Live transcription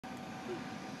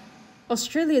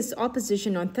Australia's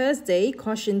opposition on Thursday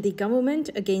cautioned the government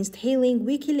against hailing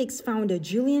WikiLeaks founder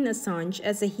Julian Assange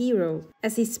as a hero,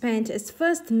 as he spent his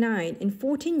first night in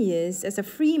 14 years as a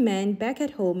free man back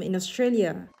at home in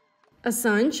Australia.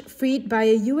 Assange, freed by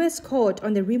a US court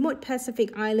on the remote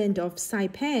Pacific island of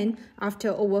Saipan after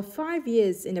over 5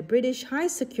 years in a British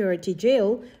high-security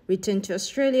jail, returned to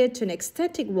Australia to an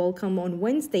ecstatic welcome on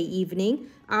Wednesday evening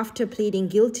after pleading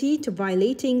guilty to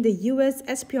violating the US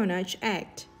Espionage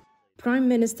Act. Prime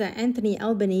Minister Anthony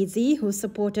Albanese, who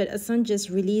supported Assange's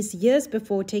release years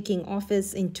before taking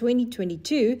office in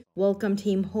 2022, welcomed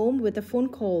him home with a phone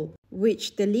call,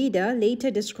 which the leader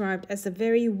later described as a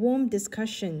very warm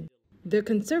discussion. The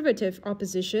Conservative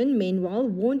opposition, meanwhile,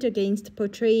 warned against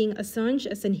portraying Assange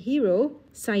as an hero,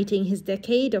 citing his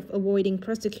decade of avoiding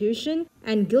prosecution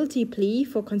and guilty plea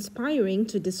for conspiring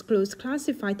to disclose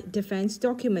classified defense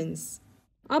documents.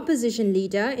 Opposition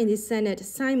leader in the Senate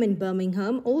Simon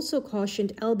Birmingham also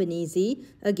cautioned Albanese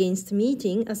against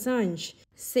meeting Assange,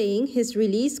 saying his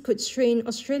release could strain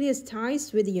Australia's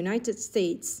ties with the United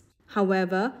States.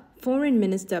 However, Foreign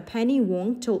Minister Penny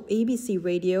Wong told ABC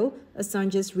Radio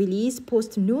Assange's release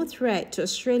posed no threat to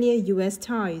Australia-US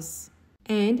ties.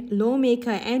 And lawmaker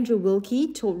Andrew Wilkie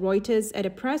told Reuters at a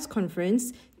press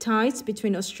conference ties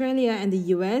between Australia and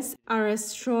the US are as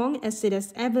strong as it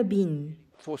has ever been.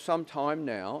 For some time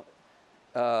now,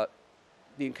 the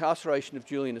incarceration of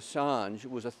Julian Assange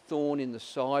was a thorn in the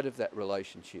side of that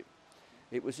relationship.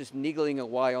 It was just niggling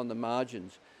away on the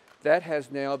margins. That has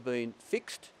now been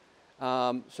fixed,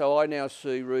 so I now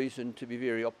see reason to be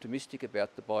very optimistic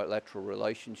about the bilateral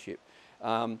relationship.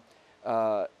 That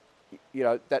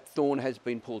thorn has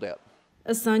been pulled out.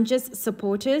 Assange's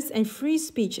supporters and free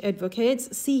speech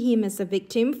advocates see him as a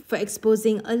victim for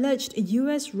exposing alleged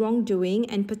US wrongdoing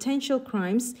and potential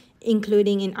crimes,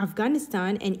 including in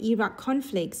Afghanistan and Iraq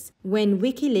conflicts, when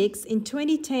WikiLeaks in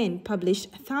 2010 published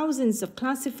thousands of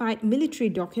classified military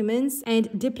documents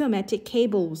and diplomatic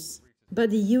cables.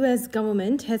 But the US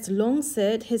government has long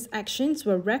said his actions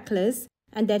were reckless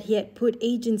and that he had put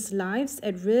agents' lives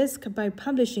at risk by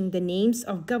publishing the names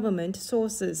of government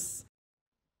sources.